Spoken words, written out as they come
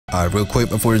Alright, real quick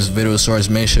before this video starts,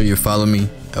 make sure you follow me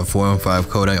at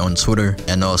 415 Kodak on Twitter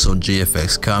and also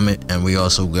GFX COMET, and we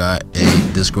also got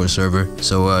a Discord server.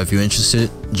 So if you're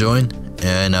interested, join,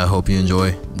 and I hope you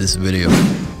enjoy this video.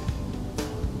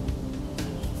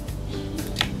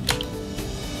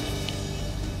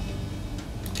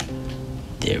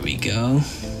 There we go.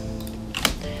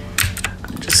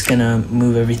 I'm just gonna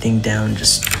move everything down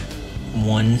just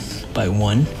one by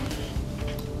one.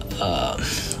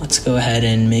 Let's go ahead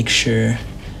and make sure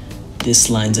this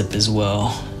lines up as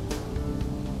well.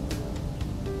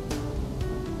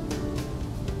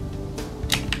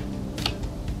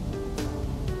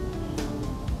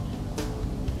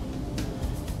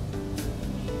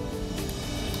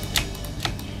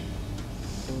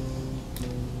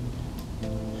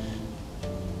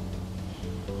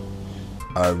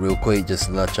 Real quick, just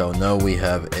to let y'all know, we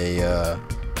have a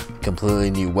completely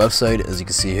new website, as you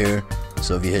can see here.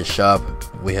 So if you hit shop,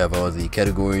 we have all the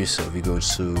categories. So if you go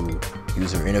to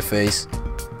user interface,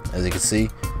 as you can see,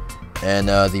 and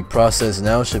the process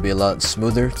now should be a lot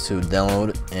smoother to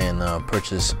download and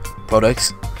purchase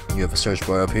products. You have a search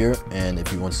bar up here, and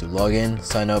if you want to log in,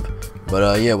 sign up.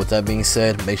 But yeah, with that being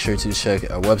said, make sure to check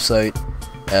our website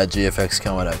at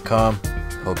gfxcomet.com.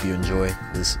 Hope you enjoy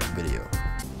this video.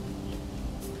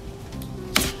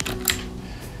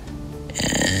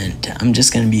 I'm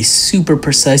just going to be super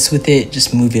precise with it,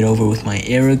 just move it over with my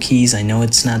arrow keys. I know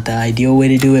it's not the ideal way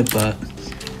to do it, but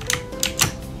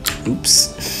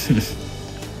oops.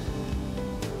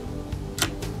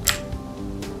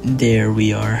 There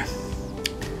we are.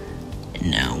 And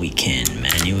now we can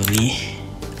manually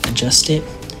adjust it.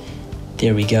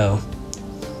 There we go.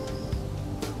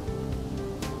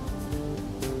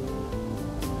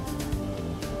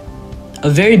 A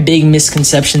very big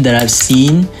misconception that I've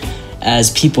seen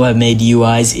as people have made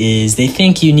UIs is they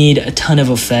think you need a ton of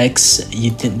effects.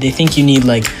 They think you need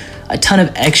like a ton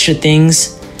of extra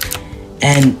things.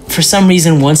 And for some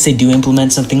reason, once they do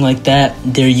implement something like that,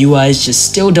 their UIs just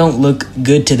still don't look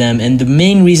good to them. And the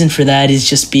main reason for that is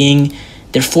just being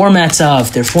their formats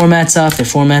off, their formats off, their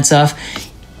formats off.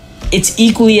 It's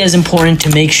equally as important to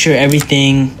make sure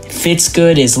everything fits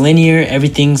good, is linear,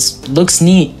 everything looks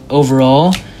neat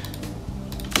overall,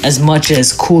 as much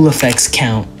as cool effects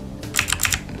count.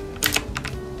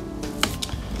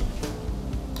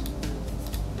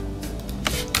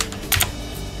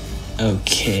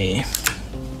 Okay,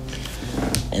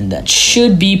 and that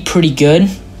should be pretty good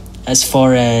as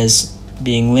far as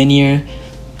being linear.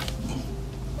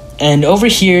 And over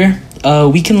here,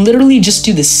 we can literally just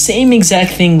do the same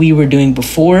exact thing we were doing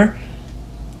before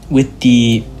with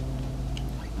the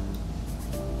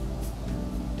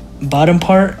bottom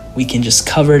part. We can just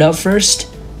cover it up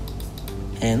first,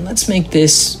 and let's make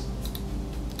this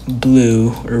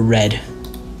blue or red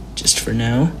just for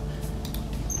now.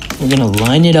 We're gonna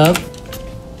line it up.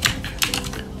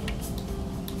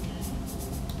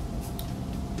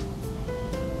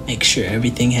 Make sure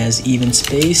everything has even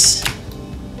space.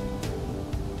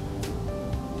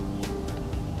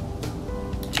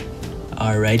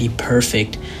 Alrighty,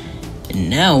 perfect. And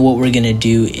now what we're gonna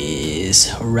do is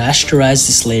rasterize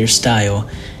this layer style.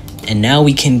 And now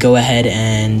we can go ahead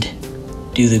and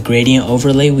do the gradient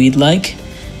overlay we'd like.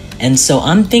 And so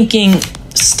I'm thinking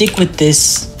stick with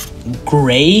this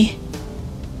gray,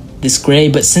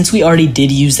 but since we already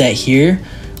did use that here,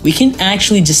 we can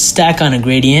actually just stack on a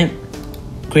gradient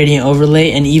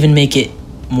overlay and even make it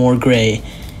more gray.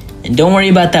 And don't worry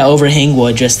about that overhang, we'll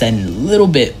address that in a little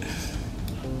bit.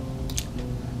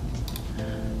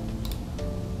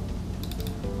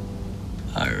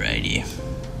 Alrighty,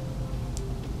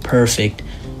 perfect.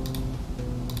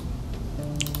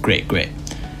 Great.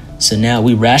 So now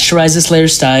we rasterize this layer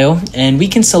style, and we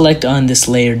can select on this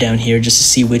layer down here just to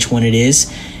see which one it is.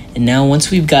 And now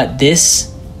once we've got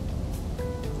this,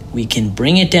 we can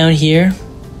bring it down here,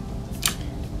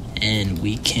 and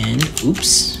we can,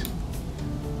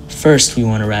 first we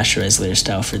want to rasterize layer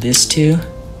style for this too,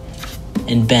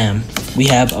 and bam, we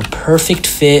have a perfect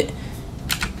fit,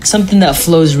 something that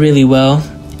flows really well.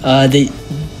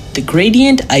 The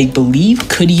gradient, I believe,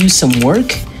 could use some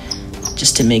work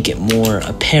just to make it more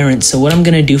apparent. So what I'm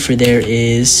gonna do for there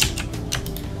is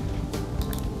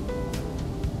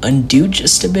undo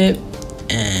just a bit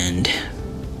and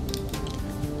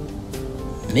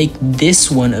make this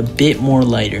one a bit more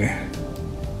lighter.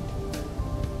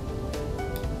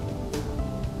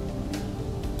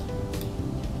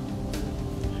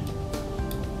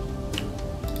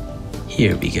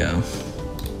 Here we go.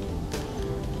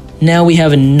 Now we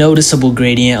have a noticeable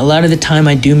gradient. A lot of the time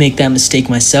I do make that mistake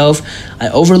myself. I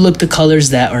overlook the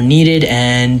colors that are needed,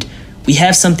 and we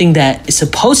have something that is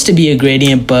supposed to be a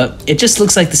gradient, but it just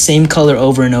looks like the same color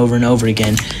over and over and over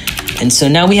again. And so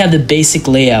now we have the basic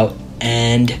layout,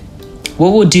 and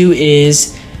what we'll do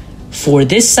is for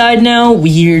this side now,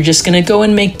 we're just gonna go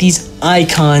and make these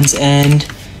icons, and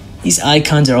these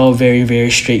icons are all very, very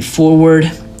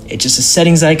straightforward. It's just a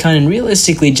settings icon, and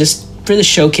realistically, just for the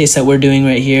showcase that we're doing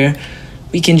right here,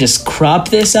 we can just crop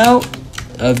this out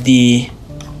of the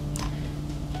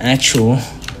actual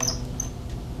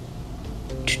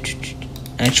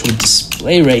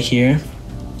display right here.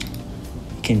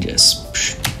 You can just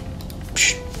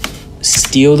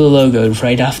steal the logo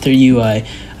right off their UI.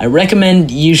 I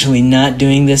recommend usually not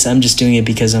doing this. I'm just doing it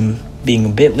because I'm being a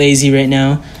bit lazy right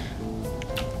now.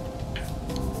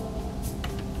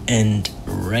 And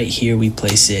right here we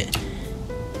place it.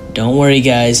 Don't worry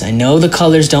guys, I know the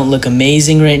colors don't look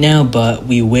amazing right now, but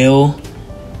we will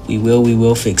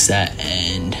fix that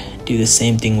and do the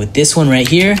same thing with this one right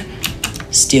here.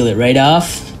 Steal it right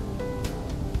off.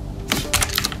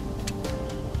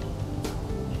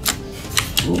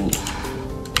 Ooh.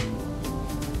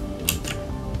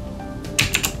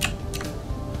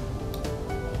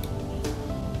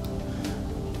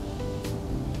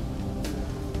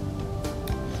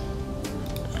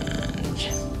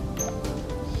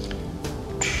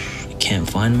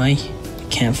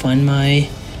 Can't find my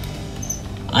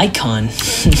icon.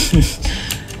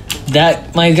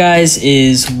 That, my guys,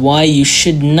 is why you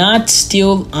should not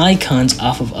steal icons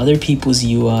off of other people's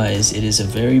UIs. It is a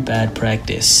very bad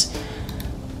practice.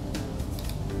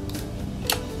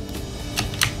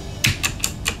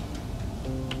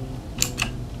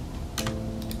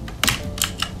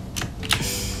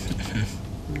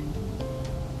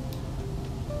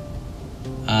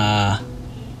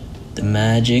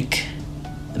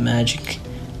 The magic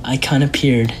icon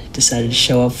appeared, decided to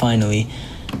show up finally.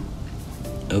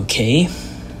 Okay.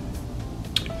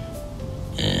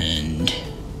 And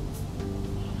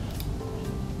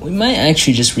we might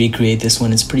actually just recreate this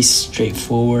one. It's pretty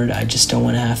straightforward. I just don't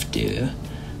want to have to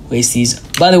waste these.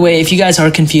 By the way, if you guys are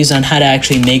confused on how to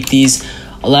actually make these,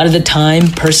 a lot of the time,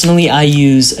 personally, I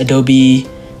use Adobe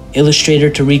Illustrator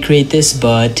to recreate this,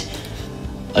 but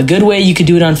a good way you could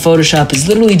do it on Photoshop is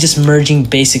literally just merging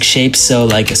basic shapes. So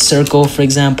like a circle, for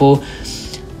example.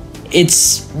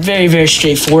 It's very, very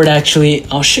straightforward, actually.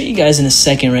 I'll show you guys in a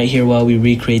second right here while we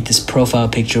recreate this profile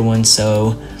picture one.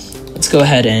 So let's go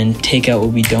ahead and take out what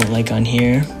we don't like on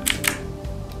here.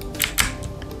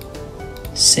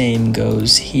 Same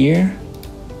goes here.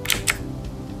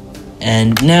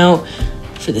 And now,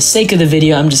 for the sake of the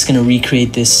video, I'm just gonna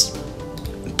recreate this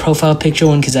profile picture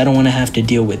one because I don't wanna have to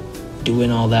deal with doing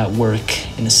all that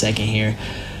work in a second here.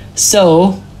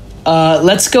 So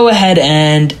let's go ahead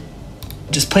and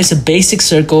just place a basic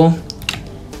circle,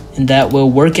 and that will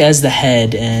work as the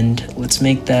head, and let's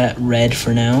make that red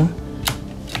for now.